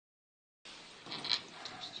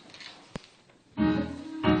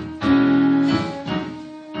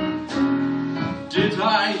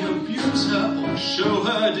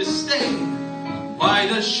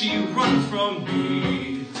does she run from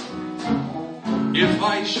me? If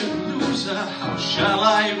I should lose her, how shall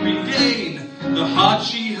I regain the heart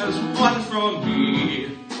she has won from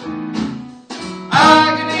me?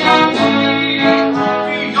 Agony,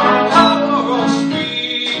 beyond power of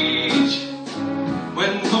speech,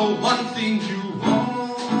 when the one thing you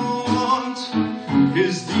want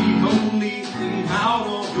is the only thing out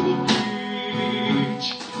of your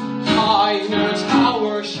reach. High in her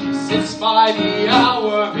tower, she sits by the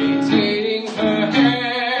hour, maintaining her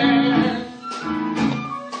hair.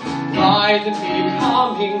 Violently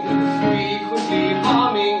calming and frequently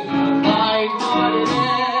harming her light-hearted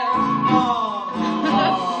air.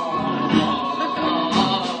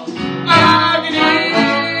 Agony,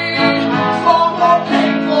 far more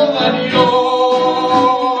painful than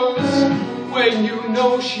yours, when you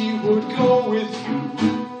know she would go with you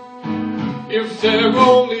if there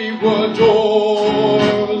only were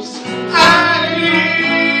doors. Agony,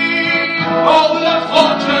 all that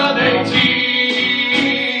fortune they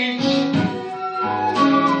teach.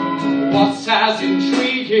 What's as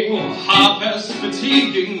intriguing, Or half as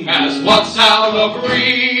fatiguing as what's out of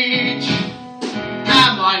reach?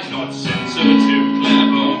 Am I not sensitive,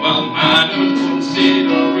 clever, well-mannered,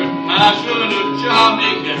 considerate, passionate,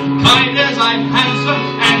 charming, and kind as I'm handsome,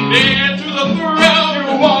 and near to the throne?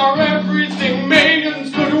 You are everything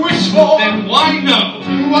maidens could wish for. Then why no?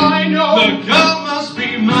 Why no? The girl must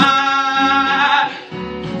be mad.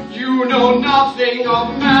 You know nothing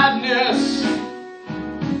of madness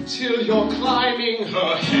till you're climbing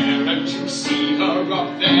her hair and you see her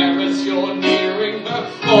up there as you're nearing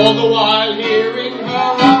her, all the while hearing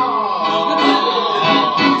her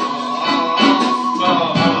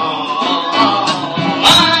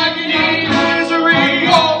agony, misery,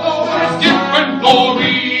 although it's different for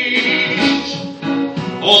each.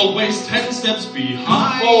 Always 10 steps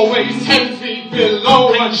behind, Always 10 feet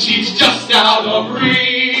below, and she's just out of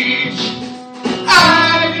reach.